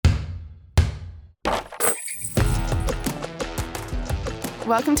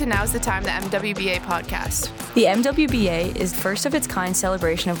Welcome to Now's the Time, the MWBA podcast. The MWBA is the first of its kind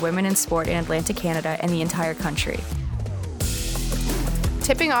celebration of women in sport in Atlantic Canada and the entire country.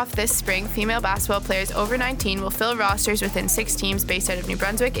 Tipping off this spring, female basketball players over 19 will fill rosters within 6 teams based out of New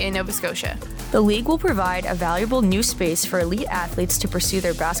Brunswick and Nova Scotia. The league will provide a valuable new space for elite athletes to pursue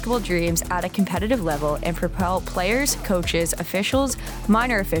their basketball dreams at a competitive level and propel players, coaches, officials,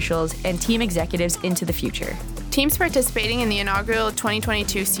 minor officials, and team executives into the future. Teams participating in the inaugural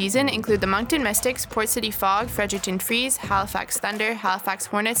 2022 season include the Moncton Mystics, Port City Fog, Fredericton Freeze, Halifax Thunder, Halifax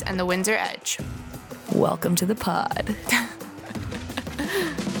Hornets, and the Windsor Edge. Welcome to the pod.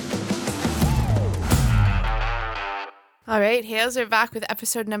 All right, Hales are back with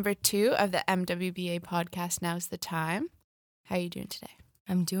episode number 2 of the MWBA podcast, Now's the Time. How are you doing today?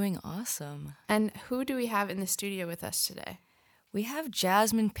 I'm doing awesome. And who do we have in the studio with us today? We have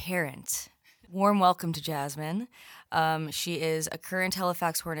Jasmine Parent. Warm welcome to Jasmine. She is a current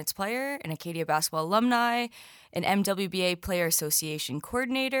Halifax Hornets player, an Acadia basketball alumni, an MWBA Player Association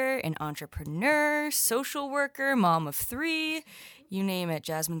coordinator, an entrepreneur, social worker, mom of 3. You name it,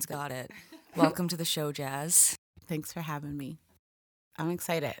 Jasmine's got it. Welcome to the show, Jazz. Thanks for having me. I'm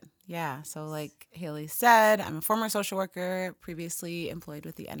excited. Yeah, so like Haley said, I'm a former social worker, previously employed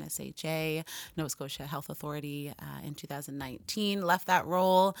with the NSHA, Nova Scotia Health Authority in 2019. Left that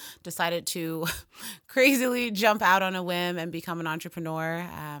role, decided to crazily jump out on a whim and become an entrepreneur.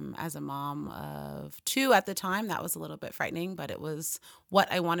 As a mom of 2 at the time, that was a little bit frightening, but it was what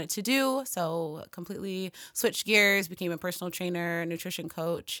I wanted to do. So completely switched gears, became a personal trainer, nutrition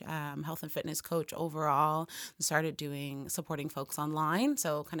coach, health and fitness coach overall, and started supporting folks online.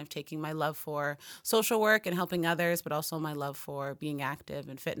 So kind of taking my love for social work and helping others, but also my love for being active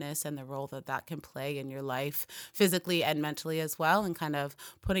and fitness and the role that can play in your life physically and mentally as well, and kind of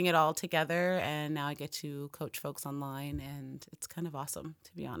putting it all together. And now I get to coach folks online, and it's kind of awesome,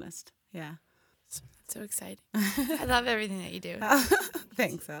 to be honest. Yeah. So exciting. I love everything that you do.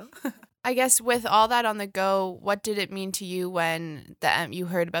 Thanks, Al. I guess with all that on the go, what did it mean to you when you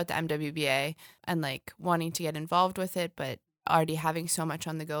heard about the MWBA and like wanting to get involved with it, but already having so much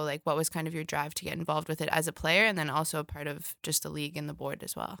on the go? Like, what was kind of your drive to get involved with it as a player, and then also a part of just the league and the board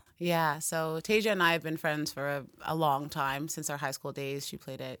as well? Yeah, so Tasia and I have been friends for a long time, since our high school days. She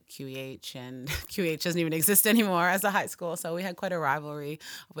played at QEH, and QEH doesn't even exist anymore as a high school, so we had quite a rivalry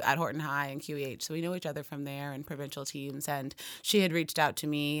at Horton High and QEH. So we know each other from there and provincial teams, and she had reached out to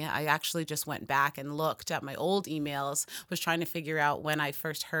me. I actually just went back and looked at my old emails, was trying to figure out when I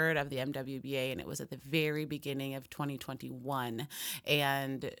first heard of the MWBA, and it was at the very beginning of 2021.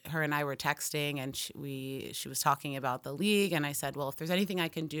 And her and I were texting, and she was talking about the league, and I said, well, if there's anything I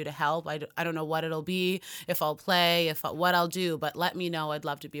can do to help, I don't know what it'll be, if I'll play, what I'll do, but let me know. I'd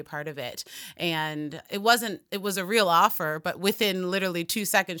love to be a part of it. And it was a real offer, but within literally 2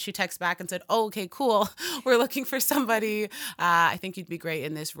 seconds, she texted back and said, oh, okay, cool. We're looking for somebody. I think you'd be great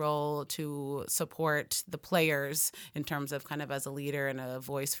in this role to support the players in terms of kind of as a leader and a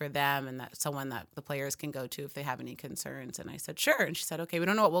voice for them, and that someone that the players can go to if they have any concerns. And I said, sure. And she said, okay, we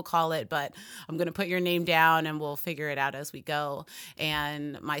don't know what we'll call it, but I'm going to put your name down and we'll figure it out as we go.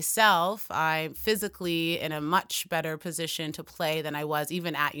 And myself, I'm physically in a much better position to play than I was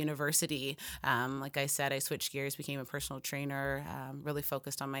even at university. Like I said, I switched gears, became a personal trainer, really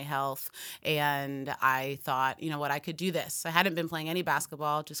focused on my health. And I thought, you know what, I could do this. I hadn't been playing any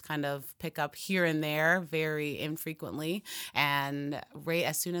basketball, just kind of pick up here and there very infrequently. And right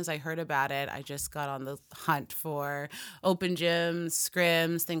as soon as I heard about it, I just got on the hunt for open gyms,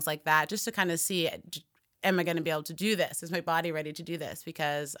 scrims, things like that, just to kind of see, am I going to be able to do this? Is my body ready to do this?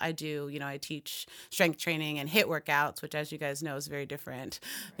 Because I teach strength training and HIIT workouts, which, as you guys know, is very different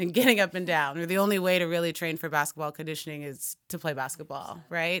than getting up and down. Or the only way to really train for basketball conditioning is to play basketball,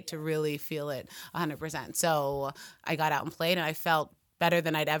 right? To really feel it 100%. So I got out and played, and I felt better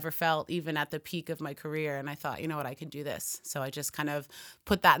than I'd ever felt, even at the peak of my career. And I thought, you know what, I could do this. So I just kind of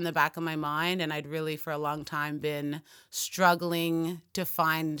put that in the back of my mind. And I'd really, for a long time, been struggling to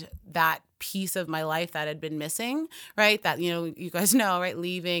find that piece of my life that had been missing, right? That, you guys know, right?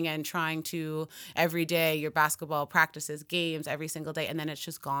 Leaving and trying to every day, your basketball practices, games every single day, and then it's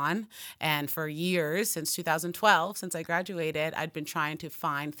just gone. And for years, since 2012, since I graduated, I'd been trying to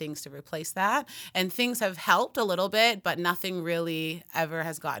find things to replace that. And things have helped a little bit, but nothing really ever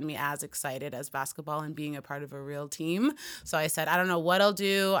has gotten me as excited as basketball and being a part of a real team. So I said, I don't know what I'll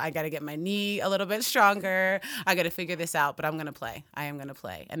do. I got to get my knee a little bit stronger. I got to figure this out, but I'm going to play. I am going to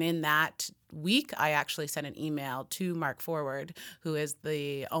play. And in that week, I actually sent an email to Mark Forward, who is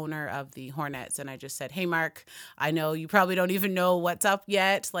the owner of the Hornets. And I just said, hey, Mark, I know you probably don't even know what's up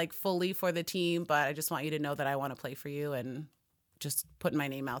yet, like fully for the team, but I just want you to know that I want to play for you. And just putting my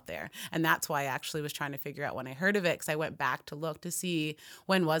name out there. And that's why I actually was trying to figure out when I heard of it, because I went back to look to see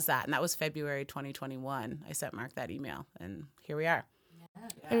when was that. And that was February 2021. I sent Mark that email, and here we are.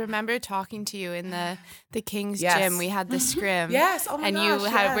 I remember talking to you in the King's Yes. gym. We had the scrim. Yes. Oh my and gosh, you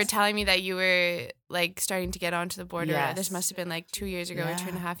yes. were telling me that you were like starting to get onto the board. Yes. This must have been like 2 years ago or Yeah.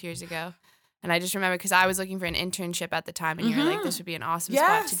 2.5 years ago. And I just remember because I was looking for an internship at the time, and you were like, this would be an awesome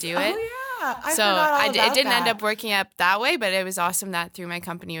spot to do it. Oh, yeah. I So forgot all it about didn't end that. up working out that way, but it was awesome that through my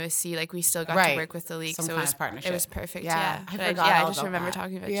company OSC, like we still got to Right. work with the league. Some so kind it was of partnership. It was perfect. Yeah. Yeah. I But forgot I all just about remember that.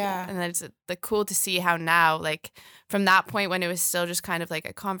 talking about Yeah. you. And then it's cool to see how now, like from that point when it was still just kind of like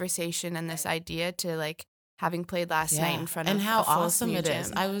a conversation and this idea to like having played last night in front and of how a full awesome new it is.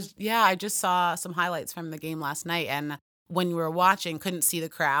 gym. I just saw some highlights from the game last night, and when you were watching, couldn't see the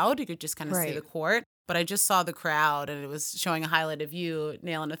crowd. You could just kind of see Right. the court. But I just saw the crowd, and it was showing a highlight of you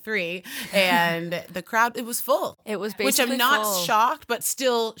nailing a 3, and the crowd, it was full. It was Which basically I'm not full. shocked, but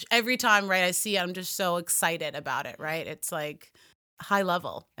still, every time, right, I see it, I'm just so excited about it, right? It's like high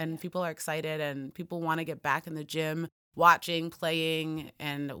level, and people are excited, and people want to get back in the gym, watching, playing,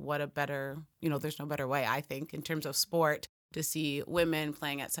 and what a better, there's no better way, I think, in terms of sport, to see women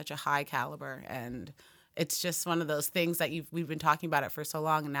playing at such a high caliber. And it's just one of those things that we've been talking about it for so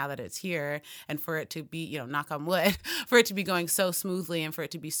long, and now that it's here, and for it to be, knock on wood, for it to be going so smoothly and for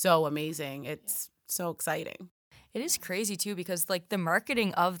it to be so amazing, it's so exciting. It is crazy too because like the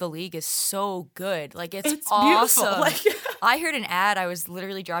marketing of the league is so good. Like it's It's awesome. beautiful. Like, I heard an ad. I was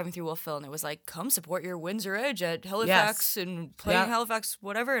literally driving through Wolfville, and it was like, "Come support your Windsor Edge at Halifax and play in Halifax,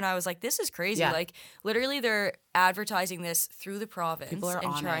 whatever." And I was like, "This is crazy!" Yeah. Like literally, they're advertising this through the province People are and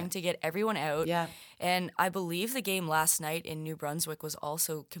on trying it. to get everyone out. Yeah. And I believe the game last night in New Brunswick was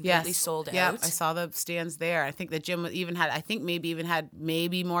also completely sold Yeah, out. I saw the stands there. I think the gym even had,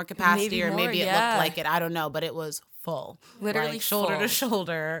 maybe more capacity, Maybe or more, maybe it yeah. looked like it. I don't know, but it was full. Literally like, shoulder to full.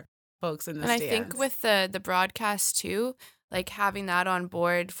 shoulder, folks in the And stands. I think with the broadcast too, like having that on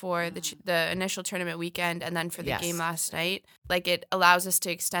board for the initial tournament weekend and then for the Yes. game last night, like it allows us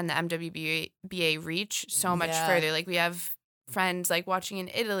to extend the MWBA reach so much Yeah. further. Like we have friends like watching in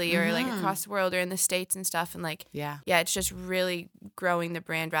Italy or like across the world or in the States and stuff. And like, yeah, it's just really growing the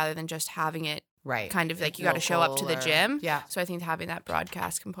brand rather than just having it right. kind of like you got to show up to the Local, gym. Yeah, So I think having that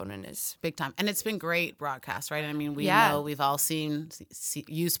broadcast component is big time. And it's been great broadcast, right? I mean, we Yeah. know we've all seen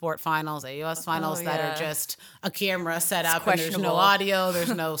U Sport finals, AUS finals that yeah. are just a camera set up, and there's no questionable. audio,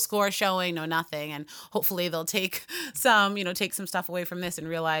 there's no score showing, no nothing. And hopefully they'll take some stuff away from this and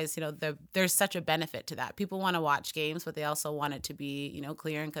realize, there's such a benefit to that. People want to watch games, but they also want it to be,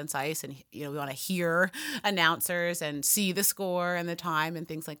 clear and concise. And, we want to hear announcers and see the score and the time and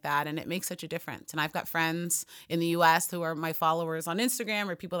things like that. And it makes such a difference. And I've got friends in the U.S. who are my followers on Instagram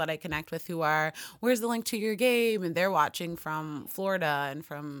or people that I connect with who are, where's the link to your game? And they're watching from Florida and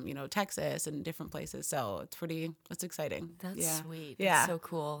from, Texas and different places. So it's exciting. That's sweet. Yeah. That's so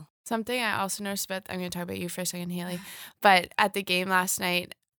cool. something I also noticed about. I'm going to talk about you for a second, Haley. But at the game last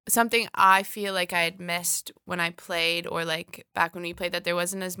night, something I feel like I had missed when I played or like back when we played, that there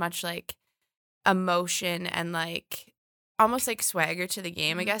wasn't as much like emotion and like almost like swagger to the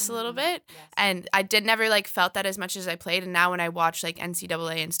game, I guess, a little bit. Yes. And I never like felt that as much as I played. And now when I watch like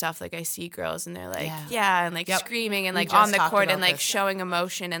NCAA and stuff, like I see girls and they're like, and like Yep. screaming and We like just on the talked court and about like this. showing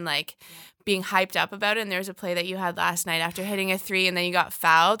emotion and like being hyped up about it. And there's a play that you had last night after hitting a 3 and then you got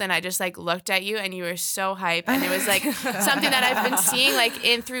fouled. And I just like looked at you and you were so hyped. And it was like something that I've been seeing like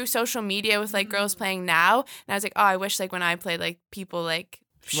through social media with like girls playing now. And I was like, oh, I wish like when I played, like people like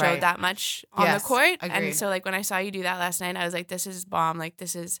showed Right. that much on Yes, the court. agreed. And so like when I saw you do that last night, I was like, this is bomb. Like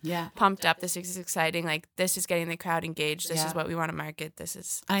this is Yeah. pumped up. This is exciting. Like this is getting the crowd engaged. This Yeah. is what we want to market. This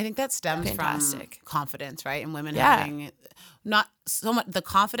is And I think that stems Fantastic. from confidence, right? And women Yeah. having not so much the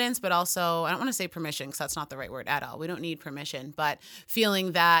confidence, but also, I don't want to say permission because that's not the right word at all. We don't need permission, but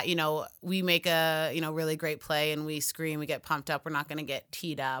feeling that, we make a, really great play and we scream, we get pumped up, we're not going to get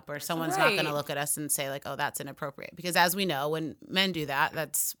teed up, or someone's not going to Right. look at us and say like, oh, that's inappropriate. Because as we know, when men do that,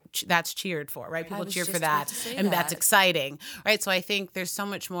 that's cheered for, right? People was cheer for just about that, to say and that's that. exciting, right? So I think there's so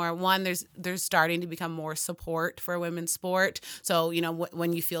much more. One, there's starting to become more support for women's sport. So,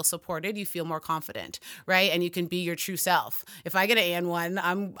 when you feel supported, you feel more confident, right? And you can be your true self. If I get an and one,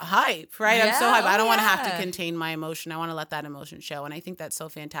 I'm hype, right? I'm so Yeah, hype. I don't want to have to yeah. contain my emotion. I want to let that emotion show. And I think that's so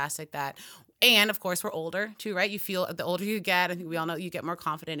fantastic that, and of course we're older too, right? You feel the older you get, I think we all know you get more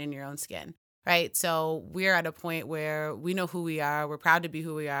confident in your own skin. right? So we're at a point where we know who we are. We're proud to be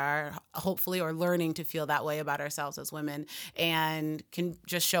who we are, hopefully, or learning to feel that way about ourselves as women, and can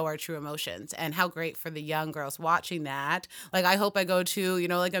just show our true emotions. And how great for the young girls watching that. Like, I hope I go to,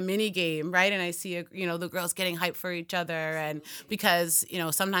 like a mini game, right? And I see, the girls getting hyped for each other. And because,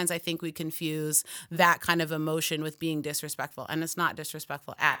 sometimes I think we confuse that kind of emotion with being disrespectful. And it's not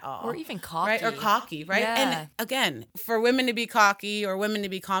disrespectful at all. Or even cocky. Right? Or cocky, right? Yeah. And again, for women to be cocky or women to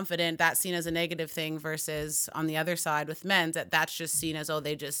be confident, that's seen as a negative thing, versus on the other side with men, that's just seen as,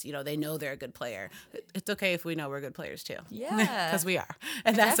 they just, they know they're a good player. It's okay if we know we're good players too. Yeah. Because we are.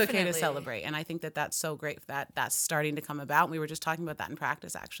 And that's okay to Definitely. celebrate. And I think that that's so great that that's starting to come about. We were just talking about that in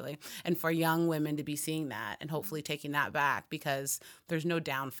practice, actually. And for young women to be seeing that and hopefully taking that back, because there's no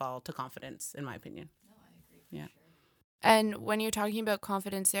downfall to confidence, in my opinion. No, I agree. Yeah. Sure. And when you're talking about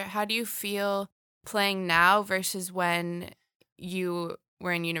confidence there, how do you feel playing now versus when you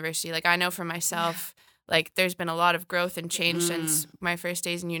were in university? Like, I know for myself, like, there's been a lot of growth and change since my first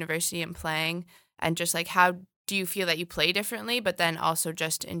days in university and playing. And just like, how do you feel that you play differently? But then also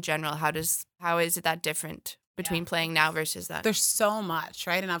just in general, how is it that different between playing now versus that? There's so much,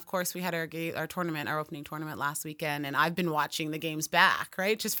 right? And of course, we had our opening tournament last weekend, and I've been watching the games back,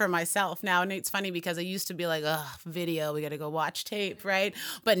 right? Just for myself now. And it's funny because I used to be like, video, we got to go watch tape, right?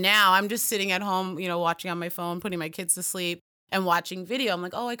 But now I'm just sitting at home, watching on my phone, putting my kids to sleep, and watching video. I'm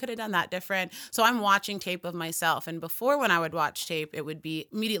like, I could have done that different. So I'm watching tape of myself. And before, when I would watch tape, it would be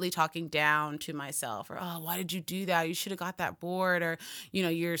immediately talking down to myself, or, why did you do that? You should have got that board, or,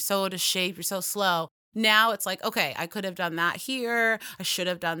 you're so out of shape, you're so slow. Now it's like, okay, I could have done that here. I should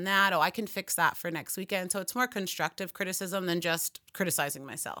have done that. I can fix that for next weekend. So it's more constructive criticism than just criticizing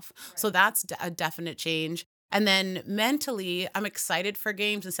myself. Right. So that's a definite change. And then mentally, I'm excited for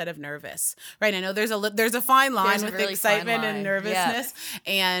games instead of nervous, right? I know there's a fine line with really excitement and nervousness.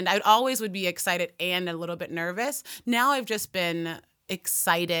 Yeah. And I always would be excited and a little bit nervous. Now I've just been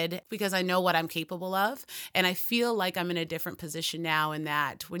excited because I know what I'm capable of. And I feel like I'm in a different position now, in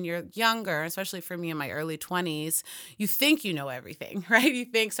that when you're younger, especially for me in my early 20s, you think you know everything, right? You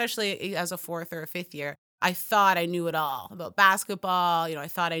think, especially as a fourth or a fifth year, I thought I knew it all about basketball. I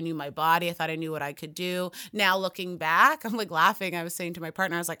thought I knew my body. I thought I knew what I could do. Now looking back, I'm like laughing. I was saying to my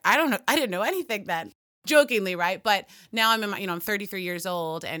partner, I was like, I don't know. I didn't know anything then. Jokingly, right? But now I'm I'm 33 years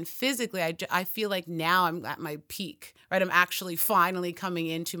old, and physically I feel like now I'm at my peak, right? I'm actually finally coming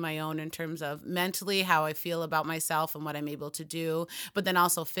into my own in terms of mentally how I feel about myself and what I'm able to do, but then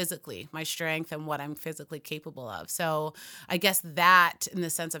also physically, my strength and what I'm physically capable of. So I guess that, in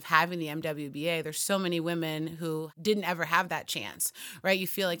the sense of having the MWBA, there's so many women who didn't ever have that chance, right? You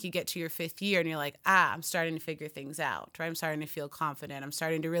feel like you get to your fifth year and you're like, I'm starting to figure things out, right? I'm starting to feel confident. I'm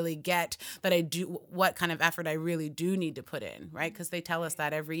starting to really get that I do what kind of effort I really do need to put in, right? Because they tell us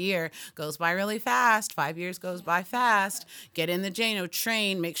that every year goes by really fast. 5 years goes by fast. Get in the gym,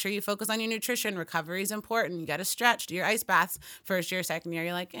 train, make sure you focus on your nutrition. Recovery is important. You got to stretch, do your ice baths. First year, second year,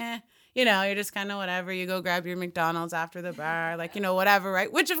 you're like, you're just kind of whatever. You go grab your McDonald's after the bar, whatever,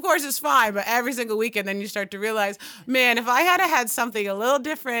 right? Which, of course, is fine. But every single weekend, then you start to realize, man, if I had something a little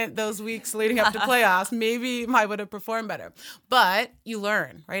different those weeks leading up to playoffs, maybe I would have performed better. But you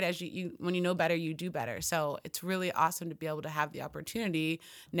learn, right? As you when you know better, you do better. So it's really awesome to be able to have the opportunity,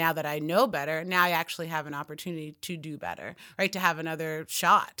 now that I know better, now I actually have an opportunity to do better, right? To have another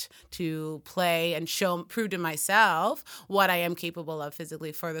shot to play and prove to myself what I am capable of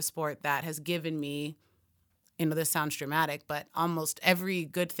physically for the sport that has given me, this sounds dramatic, but almost every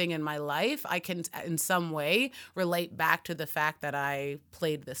good thing in my life, I can in some way relate back to the fact that I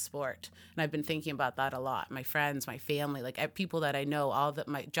played this sport. And I've been thinking about that a lot. My friends, my family, people that I know, all that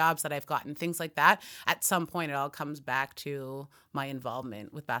my jobs that I've gotten, things like that. At some point, it all comes back to my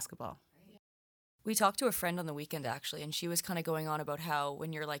involvement with basketball. We talked to a friend on the weekend, actually, and she was kind of going on about how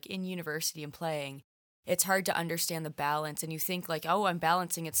when you're in university and playing, it's hard to understand the balance, and you think I'm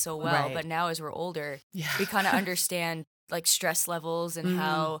balancing it so well. Right. But now as we're older, we kind of understand stress levels and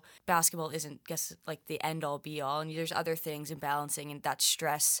how basketball isn't, the end all be all. And there's other things in balancing, and that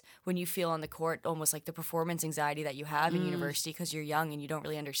stress when you feel on the court, almost like the performance anxiety that you have in university because you're young and you don't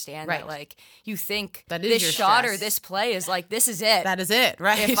really understand that. You think that this shot stress. Or this play is this is it. That is it,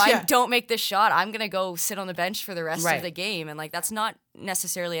 right? If I don't make this shot, I'm going to go sit on the bench for the rest of the game. And that's not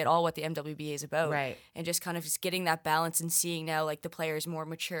necessarily at all what the MWBA is about. Right. And just kind of just getting that balance and seeing now the players more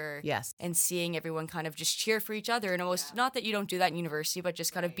mature. Yes. And seeing everyone kind of just cheer for each other, and almost not that you don't do that in university, but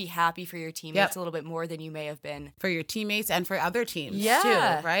just kind of be happy for your teammates a little bit more than you may have been. For your teammates and for other teams too,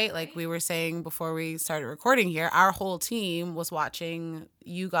 right? Like we were saying before we started recording here, our whole team was watching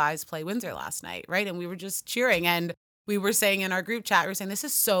you guys play Windsor last night, right? And we were just cheering. And We were saying in our group chat, we were saying, this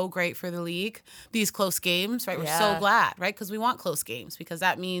is so great for the league, these close games, right? We're so Yeah. glad, right? Because we want close games, because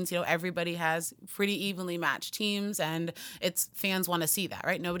that means, everybody has pretty evenly matched teams, and fans want to see that,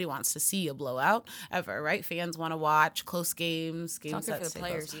 right? Nobody wants to see a blowout ever, right? Fans want to watch close games, It's not good that for the stay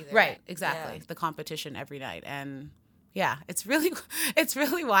players close. either. Right, exactly. Yeah. The competition every night. And yeah, it's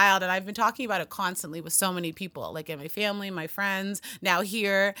really wild. And I've been talking about it constantly with so many people, like in my family, my friends, now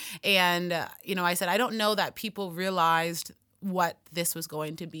here. And, I said, I don't know that people realized what this was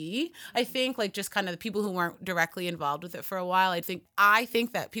going to be. I think like just kind of the people who weren't directly involved with it for a while, I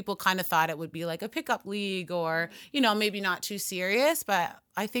think that people kind of thought it would be like a pickup league or, maybe not too serious. But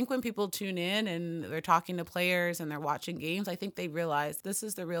I think when people tune in and they're talking to players and they're watching games, I think they realize this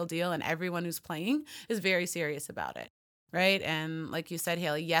is the real deal, and everyone who's playing is very serious about it. Right. And like you said,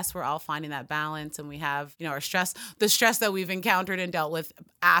 Haley, yes, we're all finding that balance, and we have, our stress, the stress that we've encountered and dealt with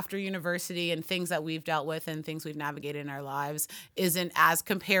after university, and things that we've dealt with and things we've navigated in our lives isn't as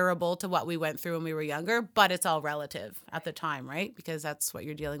comparable to what we went through when we were younger, but it's all relative at the time, right? Because that's what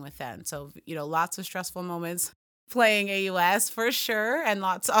you're dealing with then. So, lots of stressful moments playing AUS for sure. And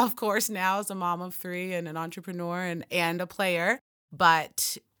lots, of course, now as a mom of 3 and an entrepreneur and a player.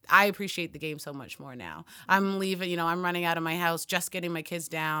 But I appreciate the game so much more now. I'm leaving, I'm running out of my house, just getting my kids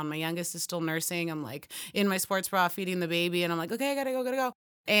down. My youngest is still nursing. I'm like in my sports bra feeding the baby, and I'm like, okay, I gotta go.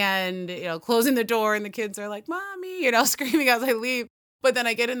 And, closing the door, and the kids are like, mommy, screaming as I leave. But then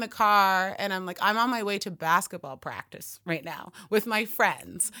I get in the car and I'm like, I'm on my way to basketball practice right now with my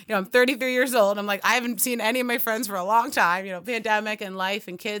friends. I'm 33 years old. I'm like, I haven't seen any of my friends for a long time, pandemic and life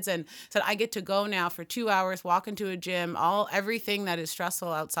and kids. And so I get to go now for 2 hours, walk into a gym, everything that is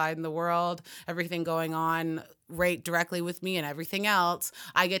stressful outside in the world, everything going on right directly with me and everything else,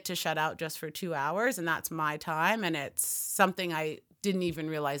 I get to shut out just for 2 hours. And that's my time. And it's something I didn't even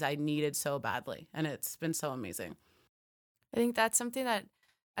realize I needed so badly. And it's been so amazing. I think that's something that,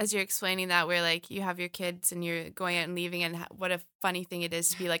 as you're explaining that, where like you have your kids and you're going out and leaving, and what a funny thing it is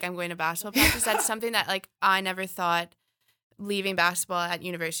to be like, I'm going to basketball practice. That's something that like I never thought leaving basketball at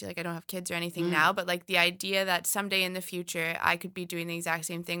university. Like I don't have kids or anything now, but like the idea that someday in the future I could be doing the exact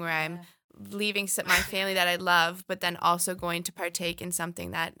same thing where I'm leaving my family that I love, but then also going to partake in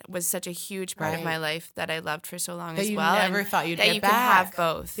something that was such a huge part of my life that I loved for so long that as well. You never thought you'd that get you back. could have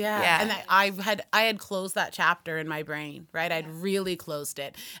both. Yeah. And I had closed that chapter in my brain, right? I'd really closed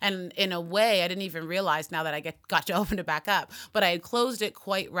it. And in a way, I didn't even realize now that I got to open it back up, but I had closed it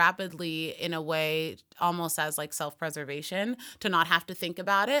quite rapidly in a way, almost as like self-preservation, to not have to think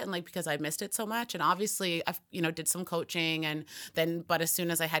about it. And like, because I missed it so much. And obviously I, did some coaching, and then, but as soon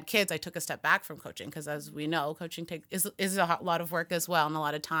as I had kids, I took a step back from coaching, because as we know, coaching is a lot of work as well, and a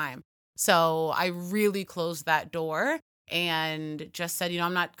lot of time. So I really closed that door and just said,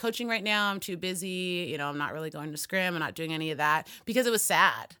 I'm not coaching right now. I'm too busy. I'm not really going to scrim. I'm not doing any of that, because it was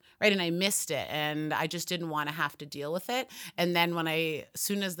sad. Right. And I missed it, and I just didn't want to have to deal with it. And then as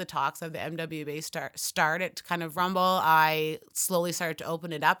soon as the talks of the MWBA started to kind of rumble, I slowly started to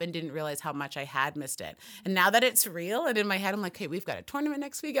open it up and didn't realize how much I had missed it. And now that it's real, and in my head, I'm like, hey, we've got a tournament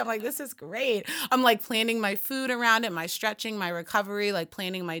next week. I'm like, this is great. I'm like planning my food around it, my stretching, my recovery, like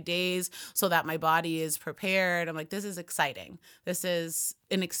planning my days so that my body is prepared. I'm like, this is exciting. This is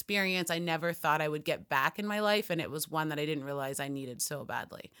an experience I never thought I would get back in my life. And it was one that I didn't realize I needed so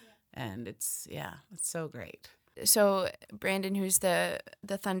badly. And it's so great. So Brandon, who's the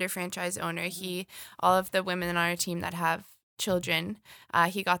Thunder franchise owner, all of the women on our team that have children,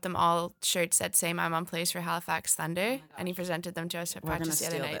 he got them all shirts that say "My mom plays for Halifax Thunder," and he presented them to us at practice the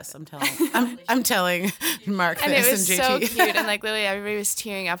other night. This. I'm telling Mark and this, it was and so JT. cute, and like literally everybody was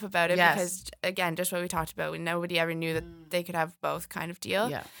tearing up about it Yes. because again, just what we talked about, nobody ever knew that they could have both kind of deal.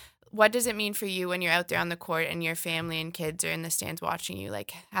 Yeah. What does it mean for you when you're out there on the court and your family and kids are in the stands watching you?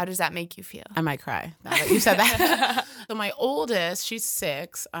 Like, how does that make you feel? I might cry now that you said that. So my oldest, she's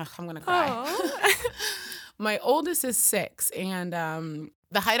 6. I'm going to cry. My oldest is 6. And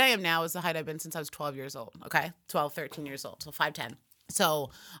the height I am now is the height I've been since I was 12 years old. Okay. 12, 13 years old. So 5'10". So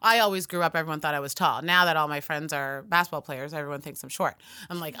I always grew up, everyone thought I was tall. Now that all my friends are basketball players, everyone thinks I'm short.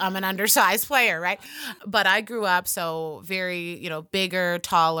 I'm like, I'm an undersized player, right? But I grew up so very, bigger,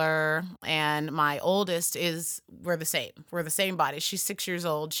 taller. And my oldest we're the same. We're the same body. She's 6 years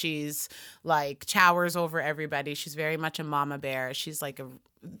old. She's like towers over everybody. She's very much a mama bear. She's like a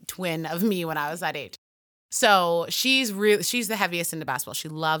twin of me when I was that age. So she's the heaviest into basketball. She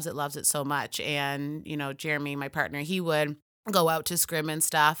loves it so much. And, Jeremy, my partner, he would go out to scrim and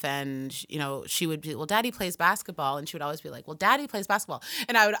stuff, and she would be, well, Daddy plays basketball, and she would always be like, well, Daddy plays basketball,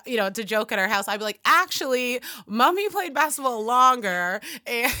 and I would to joke at our house, I'd be like, actually, Mommy played basketball longer,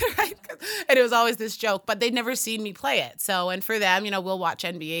 and right? And it was always this joke, but they'd never seen me play it. So, and for them, we'll watch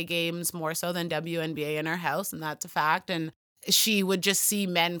NBA games more so than WNBA in our house, and that's a fact. And she would just see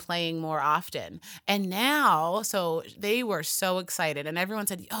men playing more often. And now, so they were so excited. And everyone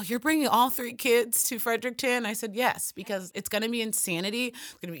said, oh, you're bringing all 3 kids to Fredericton? I said, yes, because it's going to be insanity.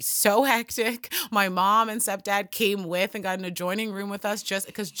 It's going to be so hectic. My mom and stepdad came with and got an adjoining room with us just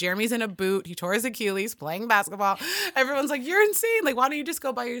because Jeremy's in a boot. He tore his Achilles playing basketball. Everyone's like, you're insane. Like, why don't you just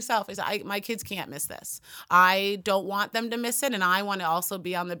go by yourself? I said, my kids can't miss this. I don't want them to miss it. And I want to also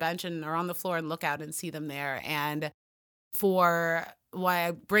be on the bench or on the floor and look out and see them there. And for why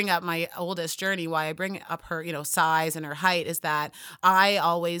I bring up my oldest Journey, why I bring up her, size and her height, is that I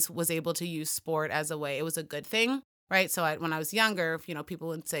always was able to use sport as a way. It was a good thing, right? So when I was younger, people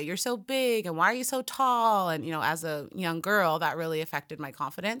would say, you're so big and why are you so tall? And, as a young girl, that really affected my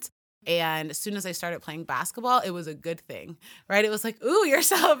confidence. And as soon as I started playing basketball, it was a good thing, right? It was like, ooh, you're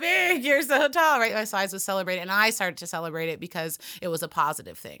so big, you're so tall, right? My size was celebrated, and I started to celebrate it because it was a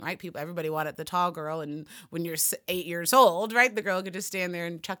positive thing, right? Everybody wanted the tall girl, and when you're 8 years old, right, the girl could just stand there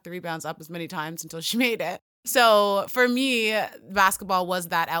and chuck the rebounds up as many times until she made it. So for me, basketball was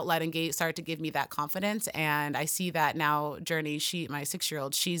that outlet and started to give me that confidence. And I see that now. Journey, my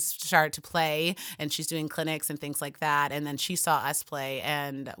 6-year-old, she's started to play and she's doing clinics and things like that. And then she saw us play,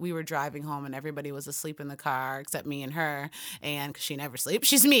 and we were driving home and everybody was asleep in the car except me and her. And because she never sleeps,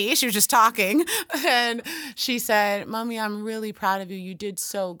 she's me. She was just talking. And she said, Mommy, I'm really proud of you. You did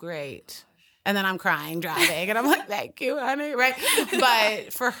so great. And then I'm crying driving, and I'm like, thank you, honey, right?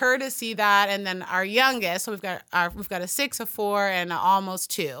 But for her to see that, and then our youngest, so we've got a 6, a 4, and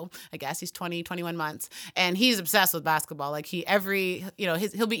almost 2. I guess he's 20, 21 months, and he's obsessed with basketball. Like he'll be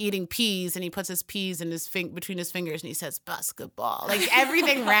eating peas, and he puts his peas in between his fingers, and he says basketball. Like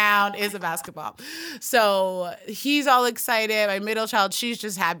everything round is a basketball. So he's all excited. My middle child, she's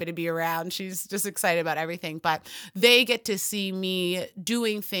just happy to be around. She's just excited about everything. But they get to see me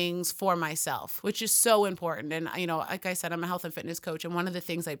doing things for myself, which is so important. And, like I said, I'm a health and fitness coach. And one of the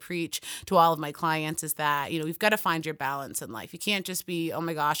things I preach to all of my clients is that, you've got to find your balance in life. You can't just be, oh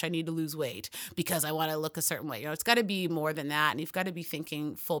my gosh, I need to lose weight because I want to look a certain way. It's got to be more than that. And you've got to be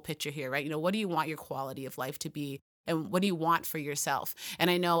thinking full picture here, right? What do you want your quality of life to be? And what do you want for yourself? And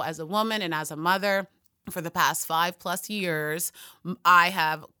I know as a woman and as a mother, for the past 5+ years, I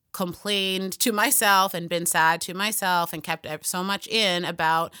have complained to myself and been sad to myself and kept so much in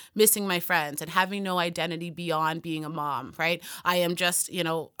about missing my friends and having no identity beyond being a mom, right? I am just,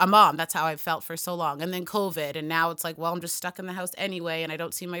 a mom. That's how I've felt for so long. And then COVID, and now it's like, well, I'm just stuck in the house anyway, and I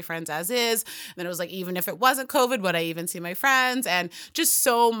don't see my friends as is. And then it was like, even if it wasn't COVID, would I even see my friends? And just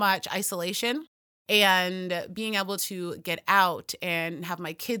so much isolation. And being able to get out and have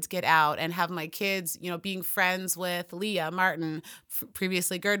my kids get out and have my kids, being friends with Leah Martin,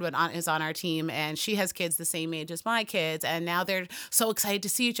 previously Girdwood, is on our team, and she has kids the same age as my kids. And now they're so excited to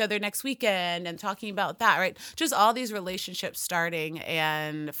see each other next weekend and talking about that, right? Just all these relationships starting,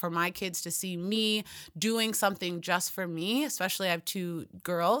 and for my kids to see me doing something just for me, especially I have 2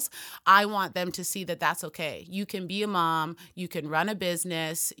 girls, I want them to see that that's okay. You can be a mom, you can run a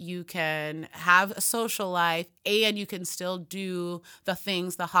business, you can have a social life, and you can still do the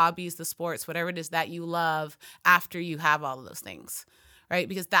things, the hobbies, the sports, whatever it is that you love after you have all of those things, right?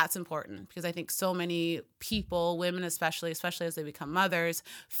 Because that's important. Because I think so many people, women especially as they become mothers,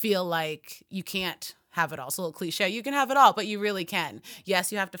 feel like you can't have it all. It's a little cliche. You can have it all, but you really can.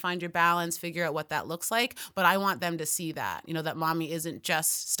 Yes, you have to find your balance, figure out what that looks like. But I want them to see that, that mommy isn't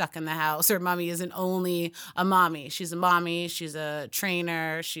just stuck in the house, or mommy isn't only a mommy. She's a mommy. She's a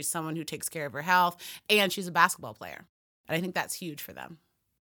trainer. She's someone who takes care of her health, and she's a basketball player. And I think that's huge for them.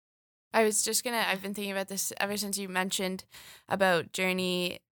 I've been thinking about this ever since you mentioned about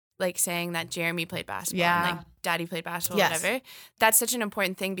Journey, like saying that Jeremy played basketball and like Daddy played basketball, whatever. That's such an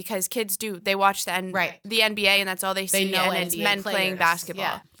important thing because kids they watch the NBA, and that's all they see. They know and NBA it's men players. playing basketball.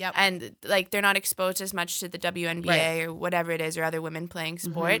 Yeah. Yep. And like they're not exposed as much to the WNBA or whatever it is, or other women playing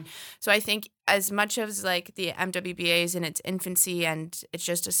sport. So I think as much as like the MWBA is in its infancy and it's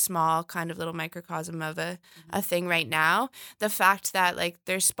just a small kind of little microcosm of a thing right now, the fact that like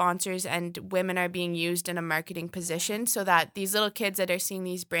there's sponsors and women are being used in a marketing position so that these little kids that are seeing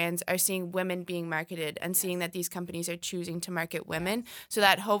these brands are seeing women being marketed and seeing that these companies are choosing to market women, so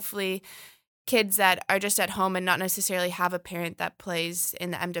that hopefully kids that are just at home and not necessarily have a parent that plays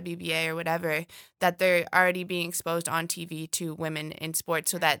in the MWBA or whatever, that they're already being exposed on TV to women in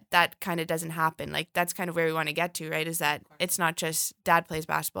sports, so that kind of doesn't happen. Like, that's kind of where we want to get to, right? Is that it's not just dad plays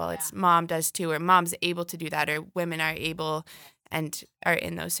basketball, it's mom does too, or mom's able to do that, or women are able and are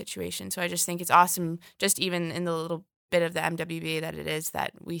in those situations. So I just think it's awesome, just even in the little bit of the MWBA that it is,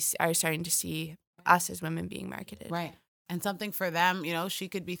 that we are starting to see us as women being marketed. Right. And something for them, she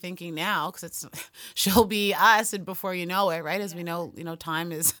could be thinking now, because she'll be us, and before you know it, right? As we know,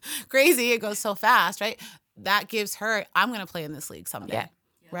 time is crazy. It goes so fast, right? That gives her, I'm going to play in this league someday. Yeah.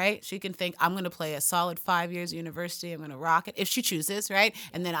 Right? She can think, I'm going to play a solid 5 years of university. I'm going to rock it if she chooses, right?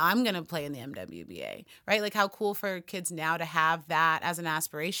 And then I'm going to play in the MWBA, right? Like, how cool for kids now to have that as an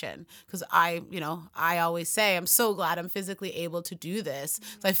aspiration. Because I always say, I'm so glad I'm physically able to do this.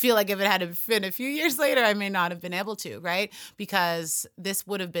 So I feel like if it had been a few years later, I may not have been able to, right? Because this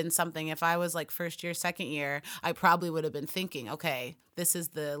would have been something, if I was like first year, second year, I probably would have been thinking, okay, this is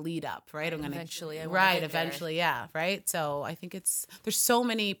the lead up, right? I'm gonna Eventually, yeah, right. So I think there's so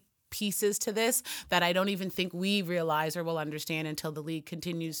many pieces to this that I don't even think we realize or will understand until the league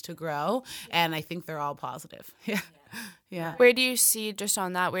continues to grow, and I think they're all positive. Yeah. Where do you see, just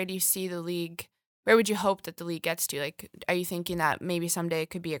on that, where do you see the league? Where would you hope that the league gets to? Like, are you thinking that maybe someday it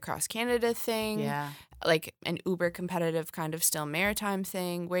could be a cross Canada thing? Yeah. Like an uber competitive kind of still maritime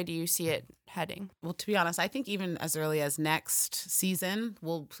thing? Where do you see it heading? Well, to be honest, I think even as early as next season,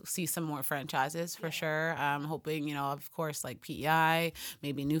 we'll see some more franchises for sure. I'm hoping, of course, like PEI,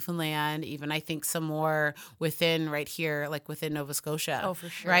 maybe Newfoundland, even I think some more within right here, like within Nova Scotia. Oh, for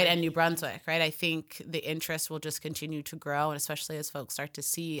sure. Right, and New Brunswick, right? I think the interest will just continue to grow, and especially as folks start to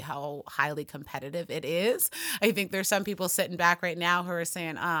see how highly competitive it is. I think there's some people sitting back right now who are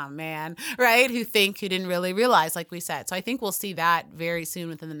saying, oh, man, right, who didn't really realize, like we said. So I think we'll see that very soon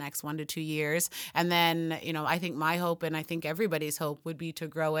within the next 1 to 2 years. And then, I think my hope, and I think everybody's hope, would be to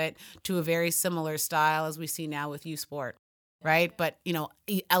grow it to a very similar style as we see now with youth sport. Right. But,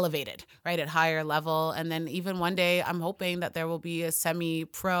 elevated, right, at higher level. And then even one day, I'm hoping that there will be a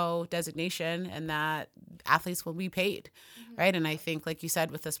semi-pro designation and that athletes will be paid. Right. And I think, like you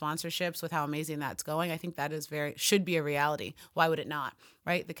said, with the sponsorships, with how amazing that's going, I think that should be a reality. Why would it not?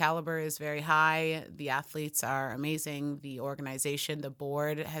 Right. The caliber is very high. The athletes are amazing. The organization, the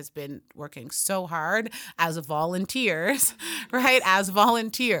board has been working so hard as volunteers, right? As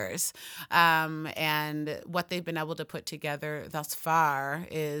volunteers. And what they've been able to put together thus far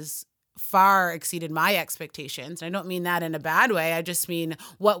is far exceeded my expectations. And I don't mean that in a bad way. I just mean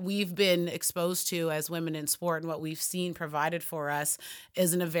what we've been exposed to as women in sport and what we've seen provided for us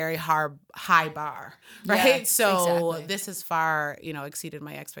isn't a very high bar, right? Yeah, so exactly. this has far, exceeded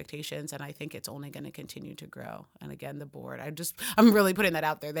my expectations, and I think it's only going to continue to grow. And again, the board, I'm really putting that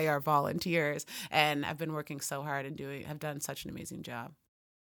out there. They are volunteers, and I've been working so hard and have done such an amazing job.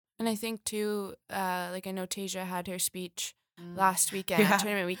 And I think too, like, I know Tasia had her speech last weekend,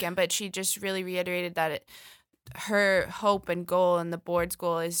 tournament weekend, but she just really reiterated that her hope and goal and the board's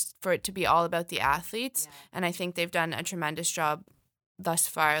goal is for it to be all about the athletes. Yeah. And I think they've done a tremendous job thus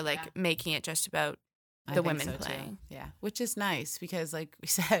far, like making it just about the women playing. Too. Yeah, which is nice because, like we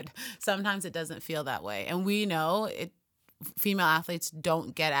said, sometimes it doesn't feel that way. And we know female athletes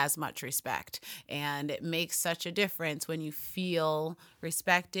don't get as much respect, and it makes such a difference when you feel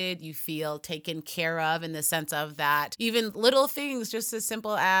respected, you feel taken care of, in the sense of that even little things just as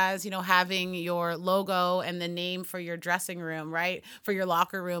simple as, having your logo and the name for your dressing room, right, for your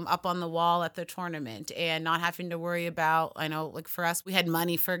locker room up on the wall at the tournament, and not having to worry about, I know, like for us, we had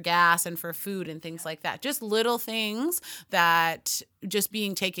money for gas and for food and things like that. Just little things that just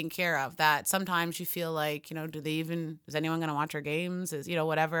being taken care of, that sometimes you feel like, is anyone going to watch our games? Is,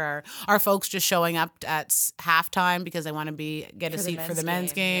 whatever. Are folks just showing up at halftime because they want to get a seat for the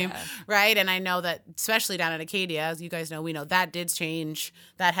men's game, right? And I know that, especially down in Acadia, as you guys know, we know that did change.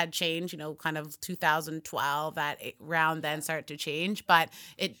 That had changed, kind of 2012, that round then started to change. But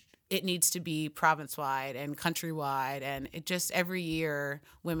it needs to be province-wide and countrywide, and it just every year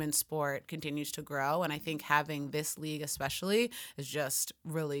women's sport continues to grow, and I think having this league especially is just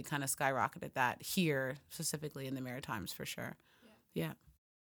really kind of skyrocketed that here, specifically in the Maritimes, for sure. Yeah.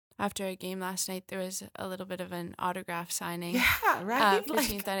 After a game last night, there was a little bit of an autograph signing. Yeah, right.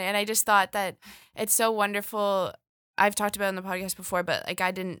 And I just thought that it's so wonderful. I've talked about it on the podcast before, but like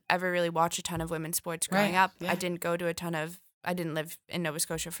I didn't ever really watch a ton of women's sports growing up. Yeah. I didn't live in Nova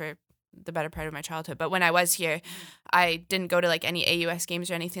Scotia for the better part of my childhood. But when I was here, I didn't go to like any AUS games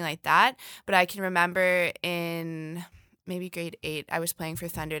or anything like that. But I can remember in maybe grade 8, I was playing for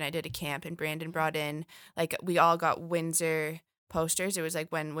Thunder and I did a camp, and Brandon brought in, like, we all got Windsor posters. It was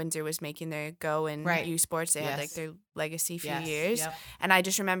like when Windsor was making their Go and Right. U Sports, they had like Yes. their legacy few Yes. years. Yep. And I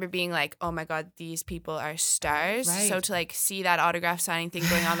just remember being like, oh my God, these people are stars. Right. So to like see that autograph signing thing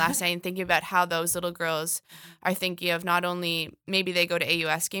going on last night and thinking about how those little girls are thinking of not only maybe they go to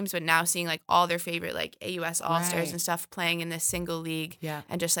AUS games, but now seeing like all their favorite like AUS All-Stars Right. and stuff playing in this single league Yeah.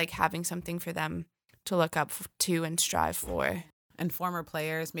 and just like having something for them to look up to and strive for. And former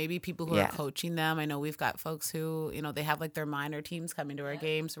players, maybe people who Yeah. are coaching them. I know we've got folks who, they have like their minor teams coming to our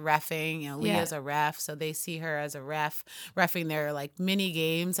games, reffing. Leah's a ref, so they see her as a ref, reffing their like mini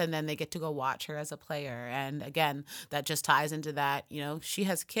games, and then they get to go watch her as a player. And again, that just ties into that, she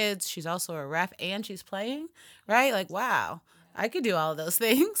has kids, she's also a ref, and she's playing, right? Like, wow, I could do all of those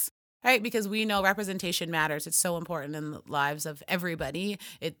things. Right, because we know representation matters. It's so important in the lives of everybody.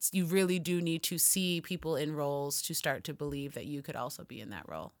 You really do need to see people in roles to start to believe that you could also be in that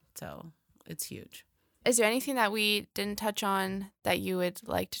role. So it's huge. Is there anything that we didn't touch on that you would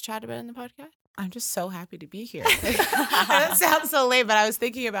like to chat about in the podcast? I'm just so happy to be here. That sounds so lame, but I was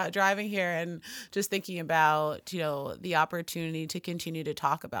thinking about driving here and just thinking about, the opportunity to continue to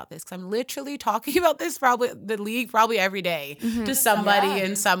talk about this. Because I'm literally talking about this the league every day to somebody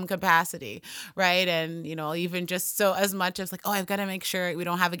in some capacity, right? And, even just so as much as like, oh, I've got to make sure we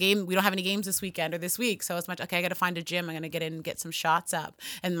don't have any games this weekend or this week. So as much, okay, I got to find a gym. I'm going to get in and get some shots up.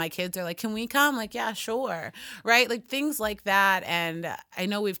 And my kids are like, can we come? Like, yeah, sure. Right? Like things like that. And I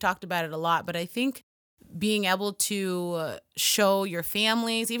know we've talked about it a lot, but I think being able to show your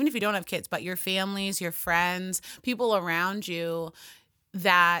families, even if you don't have kids, but your families, your friends, people around you,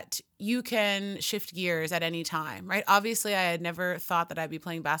 that you can shift gears at any time, right? Obviously, I had never thought that I'd be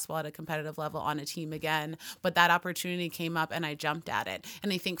playing basketball at a competitive level on a team again, but that opportunity came up and I jumped at it.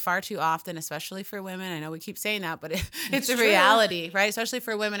 And I think far too often, especially for women, I know we keep saying that, but it's a reality, right? Especially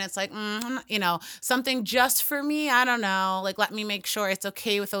for women, it's like, something just for me, I don't know, like let me make sure it's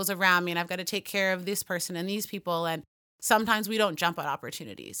okay with those around me and I've got to take care of this person and these people. And sometimes we don't jump at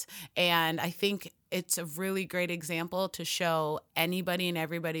opportunities. And I think it's a really great example to show anybody and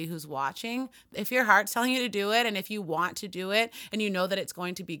everybody who's watching. If your heart's telling you to do it and if you want to do it and you know that it's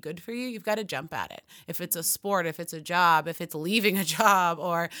going to be good for you, you've got to jump at it. If it's a sport, if it's a job, if it's leaving a job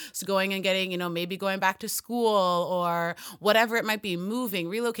or going and getting, maybe going back to school or whatever it might be, moving,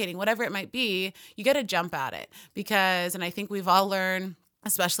 relocating, whatever it might be, you got to jump at it and I think we've all learned,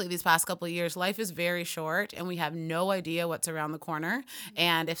 especially these past couple of years, life is very short and we have no idea what's around the corner.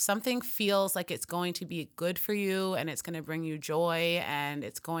 And if something feels like it's going to be good for you and it's going to bring you joy and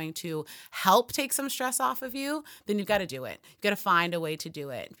it's going to help take some stress off of you, then you've got to do it. You've got to find a way to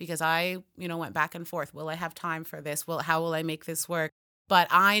do it. Because I, went back and forth. Will I have time for this? How will I make this work? But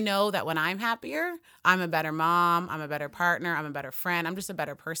I know that when I'm happier, I'm a better mom, I'm a better partner, I'm a better friend, I'm just a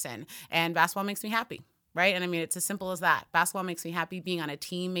better person. And basketball makes me happy. Right? And I mean, it's as simple as that. Basketball makes me happy. Being on a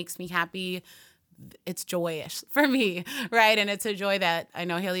team makes me happy. It's joyous for me, right? And it's a joy that I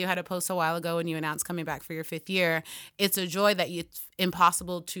know, Haley, you had a post a while ago when you announced coming back for your 5th year. It's a joy that it's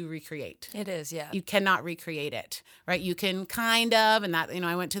impossible to recreate. It is, yeah. You cannot recreate it, right? You can kind of, and that,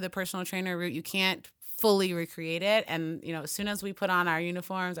 I went to the personal trainer route. You can't fully recreate it. And, as soon as we put on our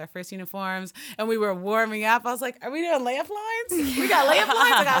uniforms, our first uniforms, and we were warming up, I was like, are we doing layup lines? We got layup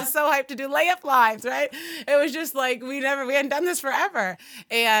lines? Like, I was so hyped to do layup lines, right? It was just like, we hadn't done this forever.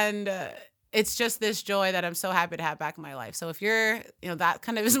 And it's just this joy that I'm so happy to have back in my life. So if you're, that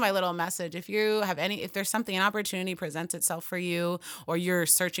kind of is my little message. If you have if there's something, an opportunity presents itself for you, or you're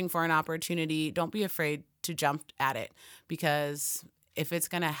searching for an opportunity, don't be afraid to jump at it, because if it's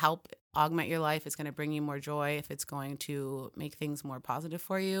going to help augment your life, it's going to bring you more joy, if it's going to make things more positive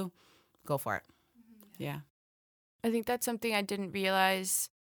for you, go for it. Yeah. I think that's something I didn't realize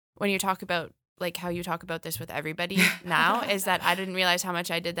when you talk about like how you talk about this with everybody now, is that I didn't realize how much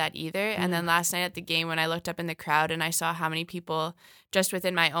I did that either. And then last night at the game, when I looked up in the crowd and I saw how many people just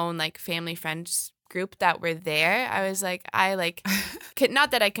within my own like family friends group that were there, I was like,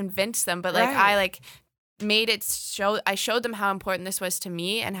 not that I convinced them, but like Right. I showed them how important this was to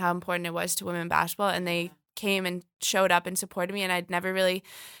me and how important it was to women basketball, and they came and showed up and supported me. And I'd never really,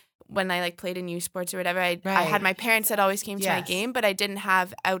 when I like played in youth sports or whatever, I had my parents that always came to my game, but I didn't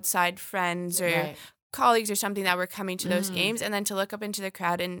have outside friends or colleagues or something that were coming to those games. And then to look up into the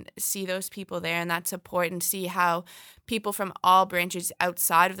crowd and see those people there and that support, and see how people from all branches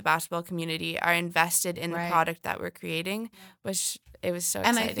outside of the basketball community are invested in the product that we're creating, it was so exciting.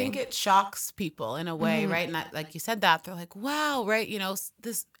 And I think it shocks people in a way, right? And that, like you said that, they're like, wow, right?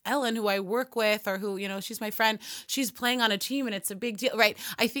 This Ellen who I work with, or who, she's my friend, she's playing on a team and it's a big deal, right?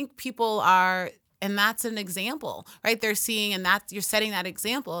 I think people are And that's an example, right? They're seeing, and that you're setting that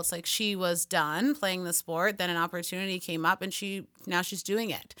example. It's like she was done playing the sport, then an opportunity came up, and now she's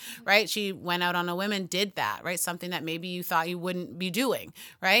doing it, right? She went out on a whim and did that, right? Something that maybe you thought you wouldn't be doing,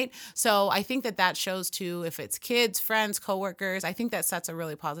 right? So I think that shows too, if it's kids, friends, coworkers, I think that sets a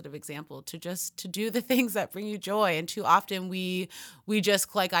really positive example to do the things that bring you joy. And too often we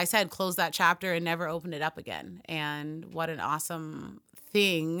just, like I said, close that chapter and never open it up again. And what an awesome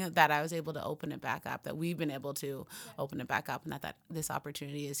thing that I was able to open it back up, that we've been able to open it back up, and that this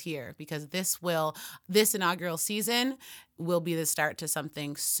opportunity is here, because this inaugural season will be the start to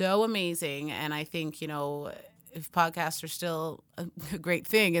something so amazing. And I think, if podcasts are still a great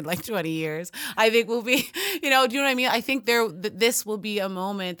thing in like 20 years, I think we'll be, do you know what I mean? I think this will be a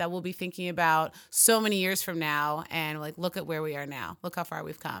moment that we'll be thinking about so many years from now, and like, look at where we are now. Look how far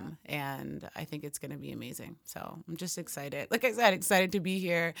we've come. And I think it's going to be amazing. So I'm just excited. Like I said, excited to be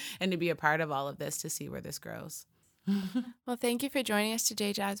here and to be a part of all of this, to see where this grows. Well, thank you for joining us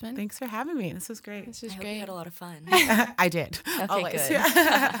today, Jasmine. Thanks for having me. This was great. This was I hope great. you had a lot of fun. I did. Okay, Always. good.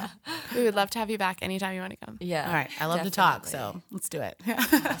 We would love to have you back anytime you want to come. Yeah. All right. I love to talk, definitely. so let's do it.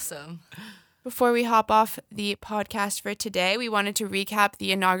 Awesome. Before we hop off the podcast for today, we wanted to recap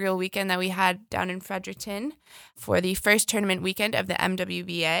the inaugural weekend that we had down in Fredericton for the first tournament weekend of the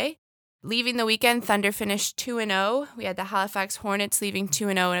MWBA. Leaving the weekend, Thunder finished 2-0. We had the Halifax Hornets leaving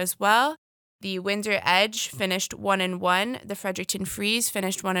 2-0 as well. The Windsor Edge finished 1-1. The Fredericton Freeze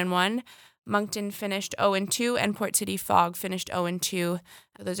finished 1-1. Moncton finished 0-2, and Port City Fog finished 0-2.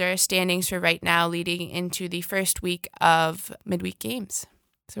 Those are our standings for right now, leading into the first week of midweek games.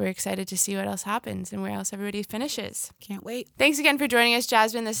 So we're excited to see what else happens and where else everybody finishes. Can't wait. Thanks again for joining us,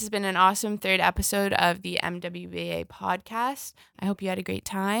 Jasmine. This has been an awesome third episode of the MWBA podcast. I hope you had a great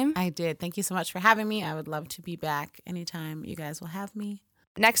time. I did. Thank you so much for having me. I would love to be back anytime you guys will have me.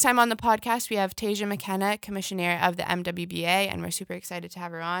 Next time on the podcast, we have Tasia McKenna, Commissioner of the MWBA, and we're super excited to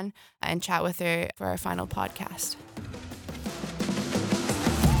have her on and chat with her for our final podcast.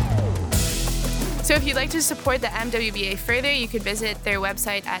 So if you'd like to support the MWBA further, you could visit their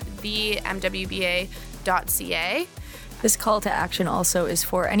website at themwba.ca. This call to action also is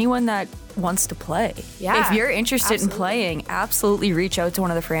for anyone that wants to play. Yeah, if you're interested absolutely. in playing, absolutely reach out to one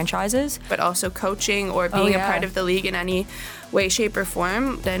of the franchises. But also coaching or being a yeah. part of the league in any way, shape, or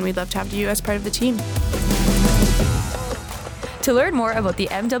form, then we'd love to have you as part of the team. To learn more about the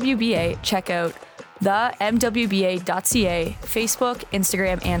MWBA, check out themwba.ca, Facebook,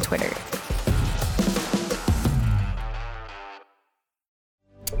 Instagram, and Twitter.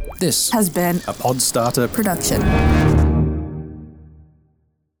 This has been a Podstarter production.